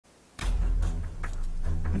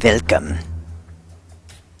Welcome.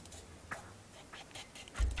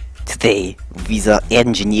 Today we are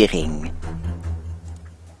engineering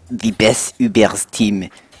the best Ubers team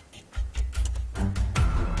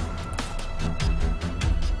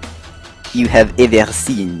you have ever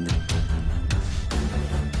seen.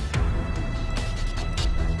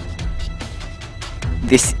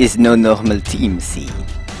 This is no normal team, see.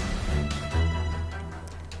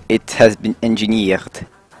 It has been engineered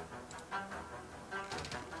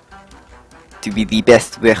to be the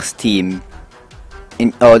best worst team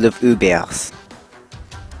in all of Ubers.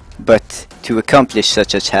 But to accomplish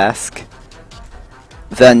such a task,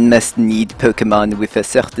 one must need Pokemon with a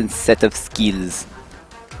certain set of skills.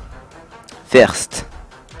 First,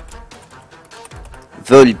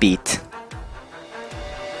 Volbeat.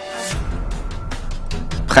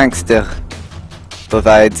 Prankster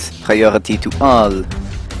provides priority to all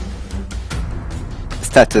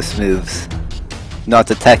status moves,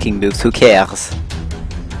 not attacking moves, who cares?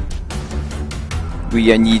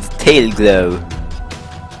 We need Tail Glow,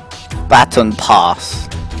 Baton Pass,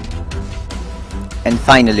 and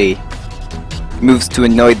finally, moves to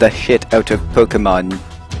annoy the shit out of Pokemon,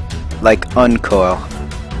 like Encore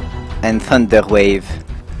and Thunder Wave.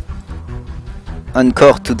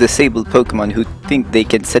 Encore to disable Pokemon who think they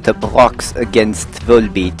can set up rocks against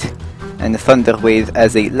Volbeat, and Thunder Wave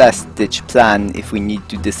as a last-ditch plan if we need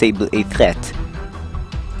to disable a threat.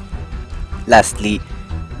 Lastly,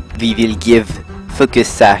 we will give Focus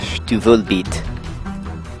Sash to Volbeat.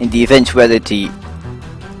 In the eventuality,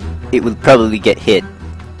 it will probably get hit.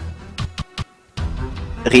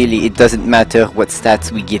 Really, it doesn't matter what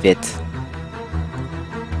stats we give it,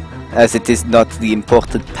 as it is not the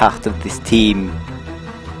important part of this team.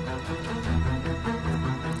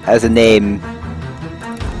 As a name,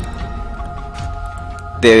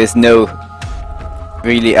 there is no...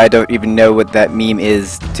 Really, I don't even know what that meme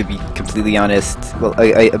is, to be completely honest. Well,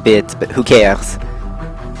 a bit, but who cares?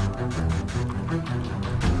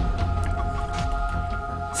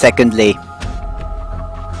 Secondly,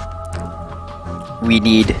 we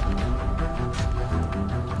need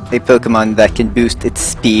a Pokemon that can boost its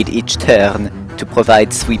speed each turn to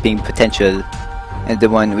provide sweeping potential, and the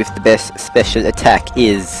one with the best special attack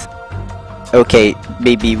is... Okay,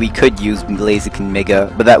 maybe we could use Blaziken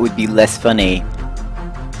Mega, but that would be less funny.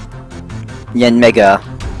 Yanmega.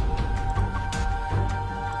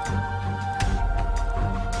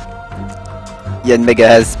 Yanmega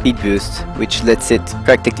has speed boost, which lets it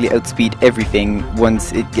practically outspeed everything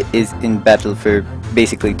once it is in battle for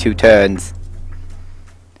basically 2 turns.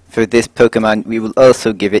 For this Pokemon, we will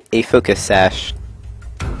also give it a Focus Sash.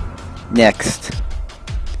 Next,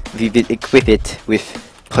 we will equip it with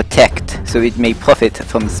Protect, so it may profit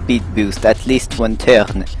from speed boost at least 1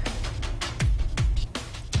 turn.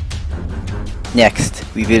 Next,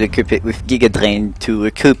 we will equip it with Giga Drain to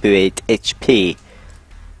recuperate HP,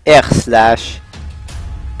 Air Slash,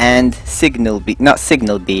 and Signal Beam, not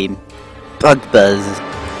Signal Beam, Bug Buzz.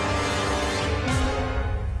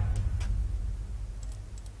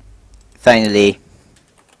 Finally,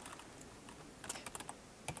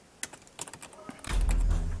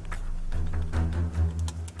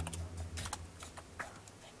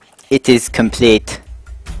 it is complete.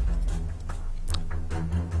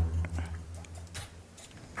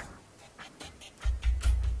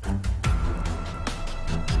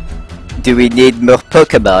 Do we need more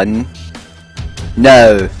Pokemon?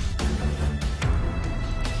 No.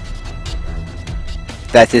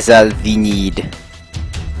 That is all we need.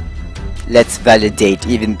 Let's validate,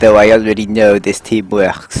 even though I already know this team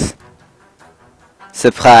works.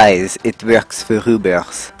 Surprise, it works for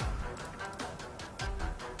Ubers.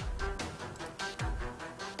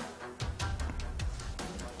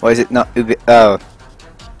 Why is it not Uber? Oh,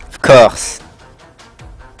 of course.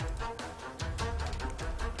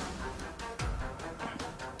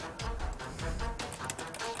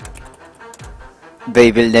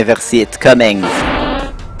 They will never see it coming.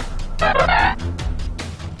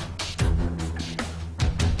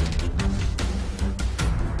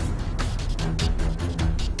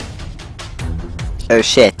 Oh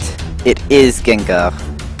shit, it is Gengar.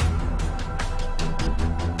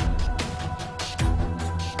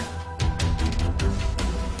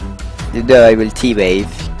 You know I will T-Wave,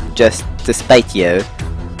 just to spite you.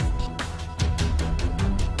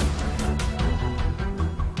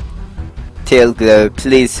 Tail Glow,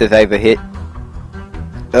 please survive a hit.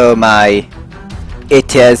 Oh my,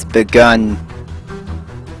 it has begun.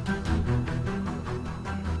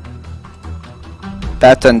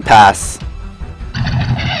 Baton Pass.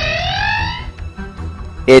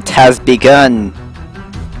 It has begun.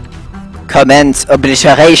 Commence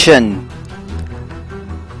obliteration.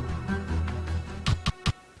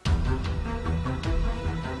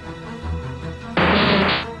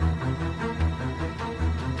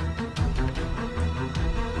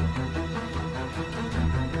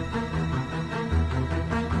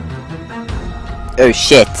 Oh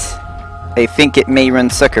shit! I think it may run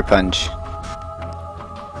Sucker Punch.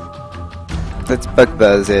 Let's Bug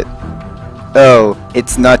Buzz it. Oh,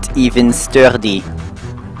 it's not even sturdy.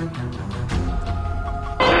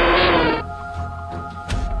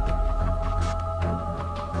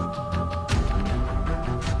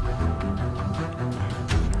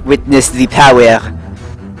 Witness the power.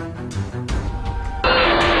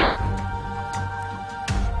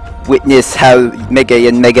 Witness how Mega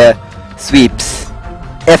and Mega sweeps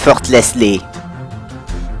effortlessly.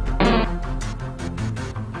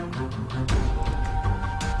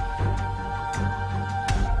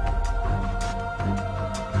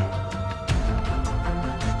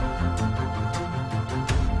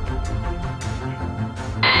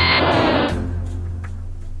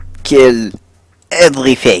 Kill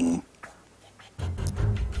everything.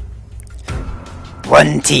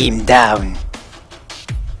 One team down.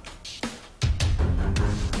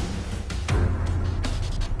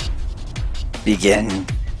 Begin.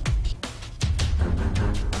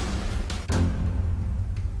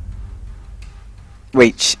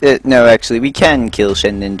 Wait, no, actually, we can kill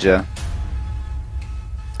Shen Ninja.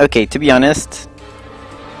 Okay, to be honest,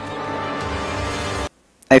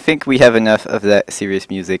 I think we have enough of that serious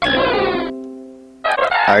music.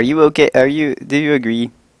 Are you okay? Do you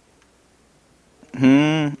agree?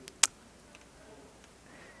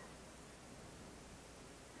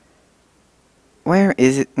 Where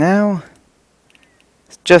is it now?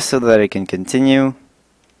 Just so that I can continue.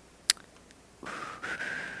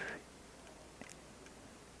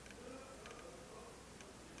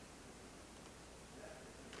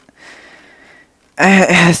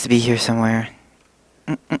 It has to be here somewhere.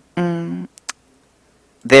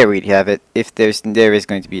 There we have it. If there is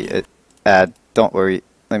going to be a ad, don't worry.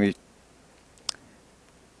 Let me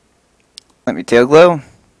tail glow.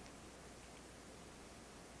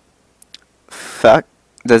 Fuck.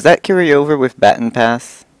 Does that carry over with Baton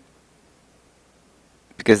Pass?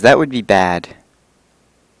 Because that would be bad.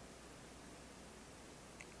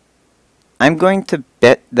 I'm going to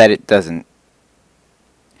bet that it doesn't.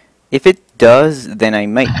 If it does, then I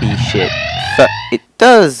might be shit. It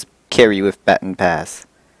does carry with Baton Pass.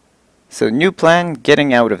 So new plan,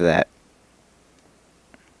 getting out of that.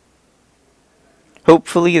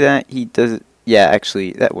 Hopefully that he does. Yeah,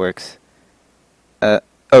 actually, that works.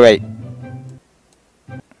 Alright.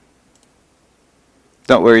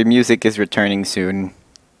 Don't worry, music is returning soon.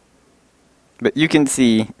 But you can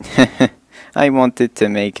see, I wanted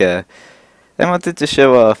to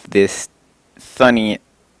show off this funny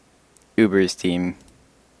Uber's team.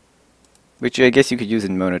 Which I guess you could use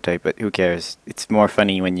in Monotype, but who cares? It's more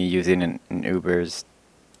funny when you use it in Uber's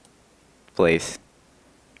place.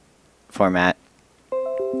 Format.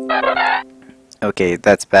 Okay,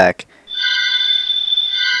 that's back.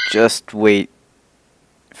 Just wait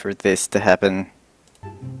for this to happen.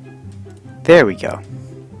 There we go.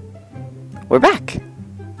 We're back!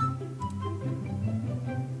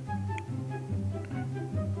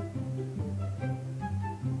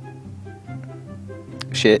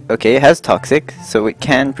 Shit, okay, it has Toxic, so it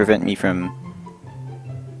can prevent me from...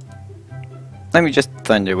 Let me just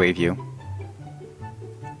Thunder Wave you.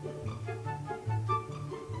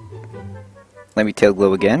 Let me Tail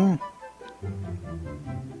Glow again.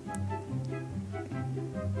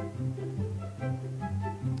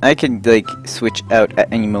 I can, like, switch out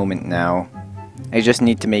at any moment now. I just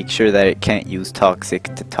need to make sure that it can't use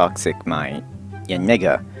Toxic to Toxic my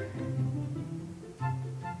Yanmega.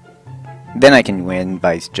 Then I can win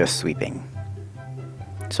by just sweeping.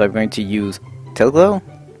 So I'm going to use Tail Glow.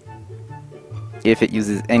 If it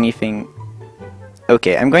uses anything...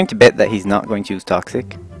 Okay, I'm going to bet that he's not going to use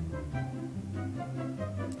Toxic.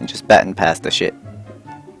 And just Baton Pass the shit.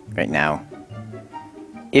 Right now.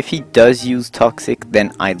 If he does use Toxic,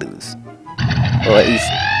 then I lose. Or at least...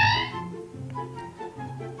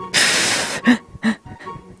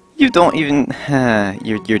 You don't even...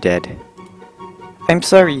 you're dead. I'm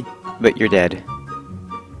sorry, but you're dead.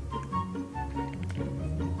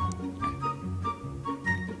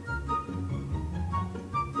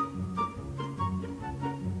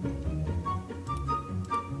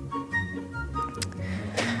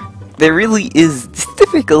 There really is... It's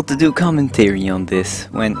difficult to do commentary on this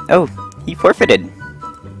when... Oh, he forfeited.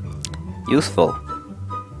 Useful.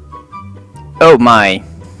 Oh my.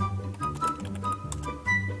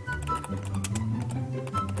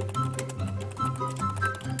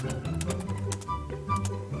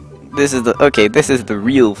 This is the... Okay, this is the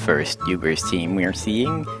real first Uber's team we are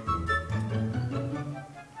seeing.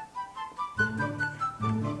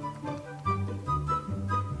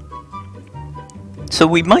 So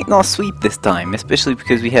we might not sweep this time, especially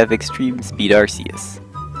because we have extreme speed Arceus.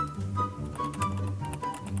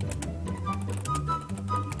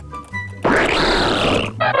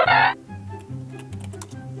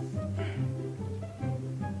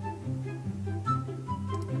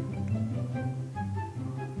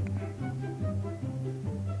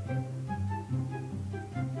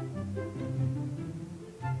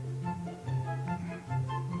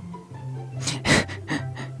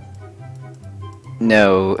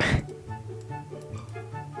 No.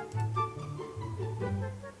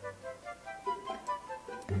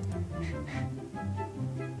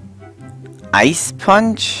 Ice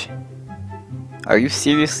Punch? Are you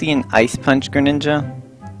seriously an Ice Punch, Greninja?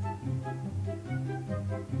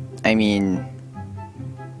 I mean,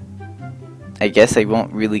 I guess I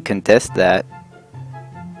won't really contest that.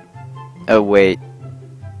 Oh wait,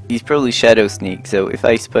 he's probably Shadow Sneak, so if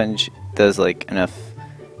Ice Punch does like enough,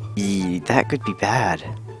 that could be bad.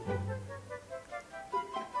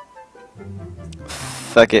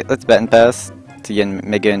 Fuck it, let's Baton Pass to get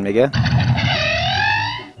Mega and Mega.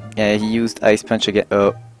 Yeah, he used Ice Punch again.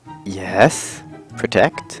 Oh, yes.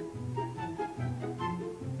 Protect.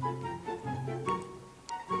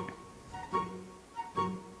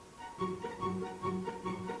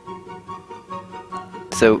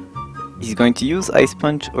 So, he's going to use Ice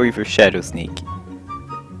Punch or either Shadow Sneak.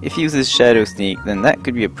 If he uses Shadow Sneak, then that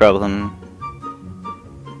could be a problem.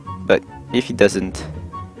 But if he doesn't,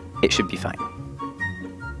 it should be fine.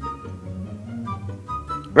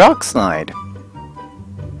 Rock Slide!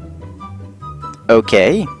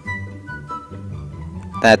 Okay.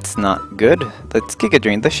 That's not good. Let's Giga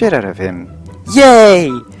Drain the shit out of him. Yay!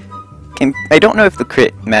 I don't know if the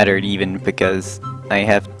crit mattered even because I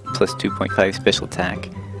have plus 2.5 special attack,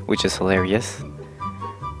 which is hilarious.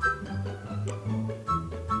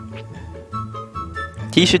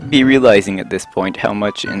 He should be realizing at this point how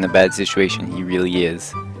much in a bad situation he really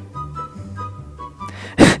is.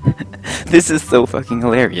 This is so fucking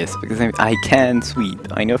hilarious because I can sweep.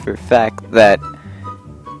 I know for a fact that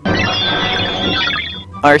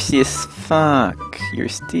Arceus, fuck, you're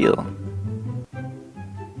steel.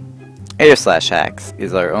 Air Slash Hacks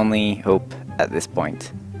is our only hope at this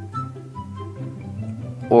point.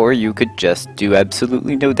 Or you could just do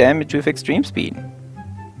absolutely no damage with extreme speed.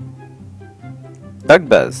 Bug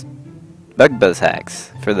Buzz. Bug Buzz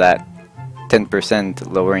Hacks for that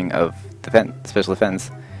 10% lowering of defense, special defense.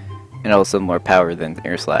 And also more power than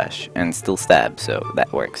Air Slash, and still stab, so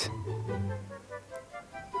that works.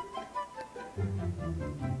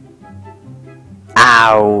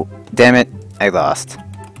 Ow! Damn it, I lost.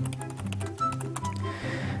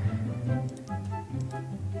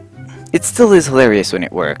 It still is hilarious when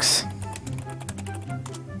it works.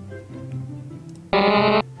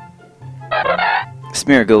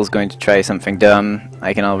 Smeargle's going to try something dumb.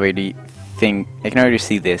 I can already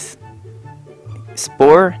see this.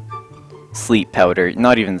 Spore? Sleep Powder,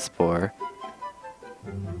 not even Spore.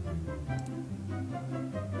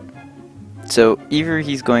 So either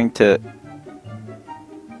he's going to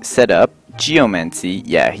set up Geomancy.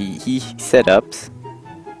 Yeah, he set ups.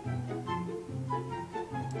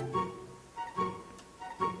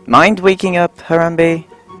 Mind waking up, Harambe?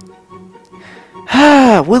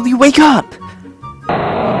 Ah, will you wake up?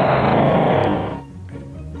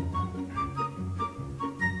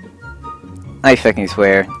 I fucking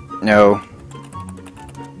swear. No.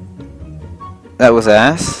 That was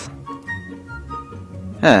ass.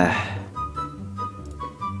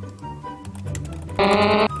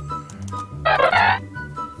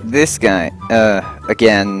 This guy,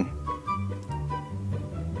 again.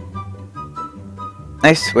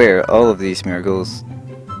 I swear, all of these miracles.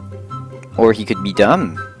 Or he could be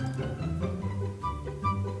dumb.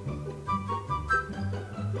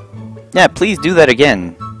 Yeah, please do that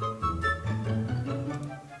again.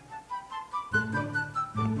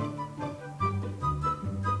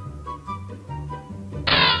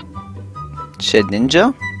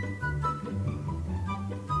 Shedinja?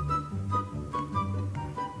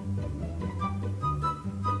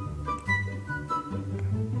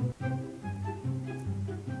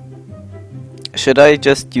 Should I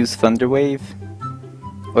just use Thunder Wave?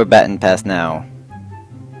 Or Baton Pass now?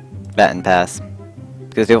 Baton Pass.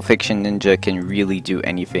 Because Ill Fiction Ninja can really do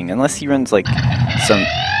anything, unless he runs like some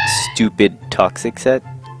stupid toxic set.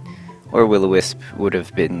 Or Will-O-Wisp would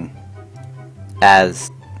have been as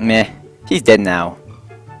meh. He's dead now.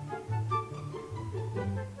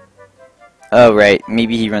 Oh right,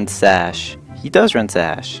 maybe he runs Sash. He does run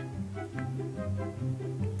Sash.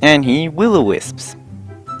 And he Will-O-Wisps,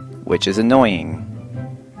 which is annoying.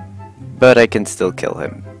 But I can still kill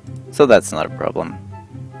him, so that's not a problem.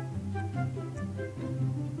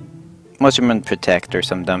 Mushroom and Protect or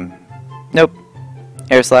some dumb... Nope.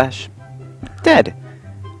 Air Slash. Dead.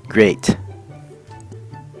 Great.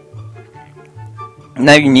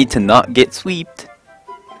 Now you need to not get sweeped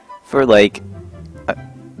for like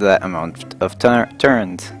that amount of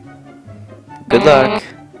turns. Good luck.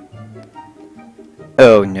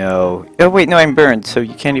 Oh no. Oh wait, no, I'm burned, so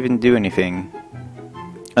you can't even do anything.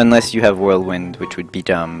 Unless you have Whirlwind, which would be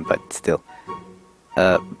dumb, but still.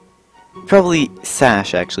 Probably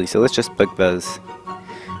Sash, actually, so let's just Bug Buzz.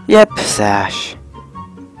 Yep, Sash.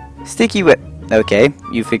 Sticky Web. Okay,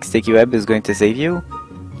 you think Sticky Web is going to save you?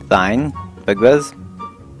 Fine. Bug Buzz.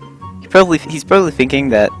 He's probably thinking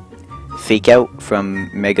that Fake Out from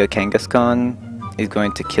Mega Kangaskhan is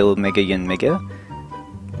going to kill Mega Yanmega.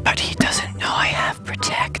 But he doesn't know I have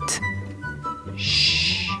Protect.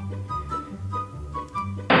 Shh.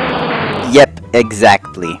 Yep,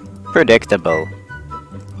 exactly. Predictable.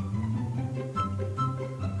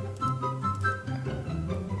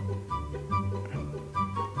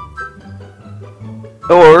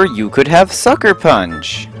 Or you could have Sucker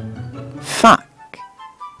Punch. Fuck.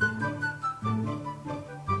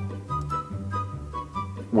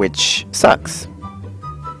 Which sucks.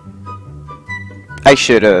 I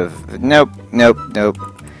should have. Nope, nope, nope.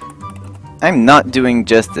 I'm not doing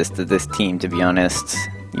justice to this team, to be honest.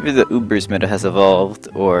 Either the Ubers meta has evolved,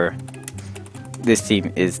 or this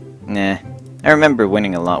team is... nah. I remember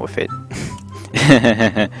winning a lot with it.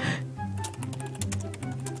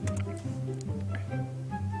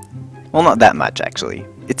 Well, not that much, actually.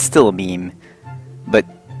 It's still a meme. But,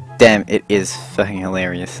 damn, it is fucking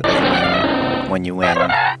hilarious as a meme when you win.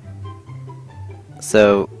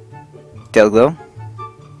 So, Delglow.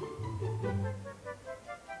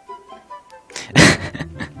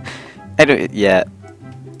 I don't... yeah.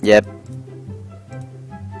 Yep.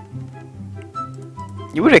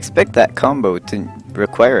 You would expect that combo to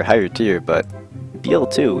require a higher tier, but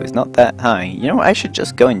BL2 is not that high. You know, I should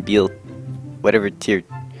just go and BL... whatever tier...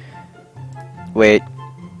 Wait.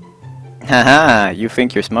 Haha, you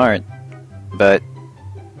think you're smart. But...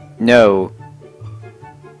 no.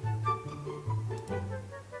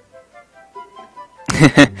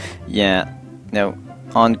 Yeah. No.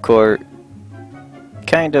 Encore...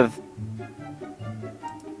 kind of...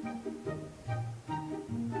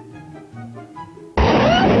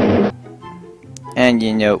 and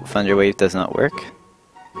you know, Thunder Wave does not work.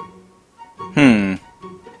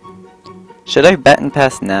 Should I Baton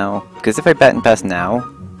Pass now? Because if I Baton Pass now,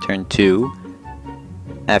 turn 2,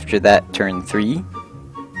 after that, turn 3,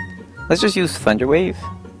 let's just use Thunder Wave.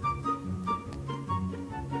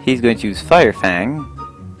 He's going to use Fire Fang.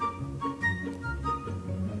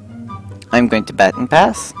 I'm going to Baton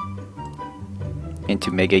Pass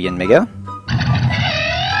into Mega Yanmega.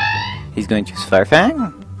 He's going to use Fire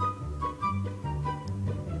Fang.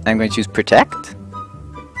 I'm going to choose Protect,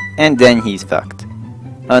 and then he's fucked.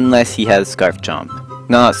 Unless he has Scarf Chomp.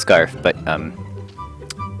 No, not Scarf, but,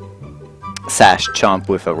 Sash Chomp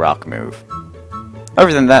with a rock move.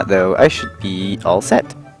 Other than that, though, I should be all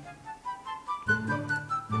set.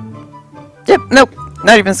 Yep, nope,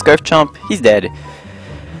 not even Scarf Chomp, he's dead.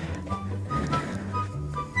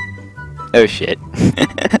 Oh shit.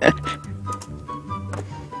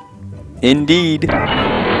 Indeed.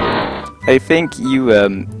 I think you,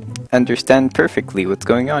 understand perfectly what's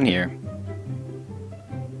going on here.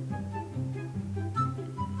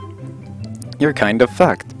 You're kind of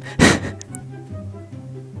fucked.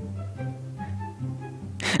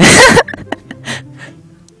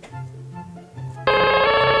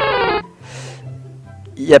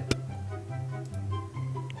 Yep.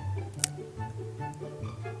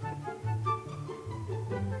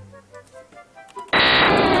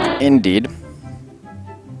 Indeed.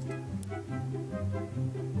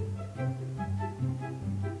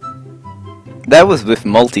 That was with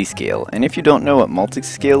multi-scale, and if you don't know what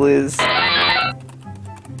multi-scale is,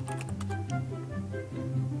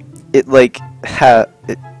 it like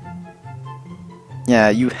yeah,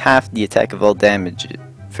 you half the attack of all damage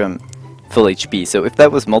from full HP. So if that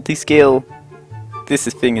was multi-scale, this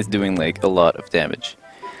thing is doing like a lot of damage.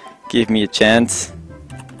 Give me a chance.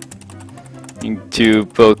 Into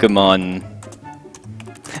Pokemon.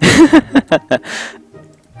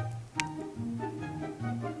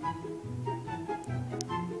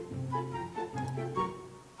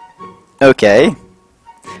 Okay.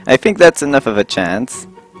 I think that's enough of a chance.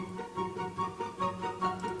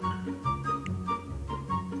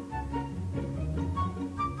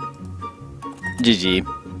 GG.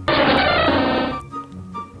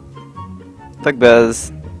 Bug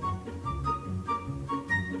Buzz.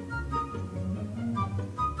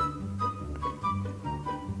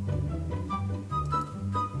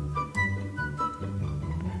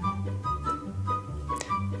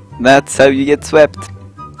 That's how you get swept.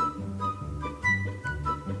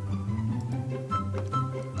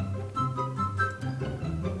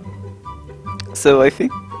 So I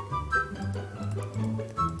think...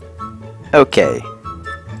 Okay.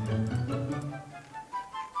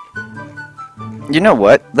 You know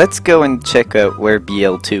what? Let's go and check out where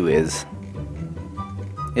BL2 is.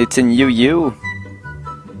 It's in UU.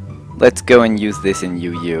 Let's go and use this in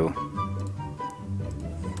UU.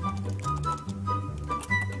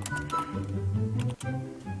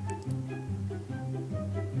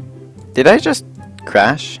 Did I just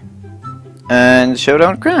crash? And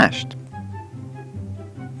Showdown crashed.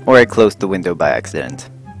 Or I closed the window by accident.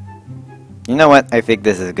 You know what? I think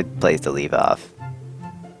this is a good place to leave off.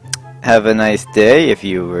 Have a nice day if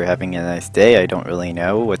you were having a nice day. I don't really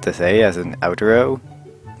know what to say as an outro.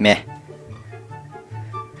 Meh.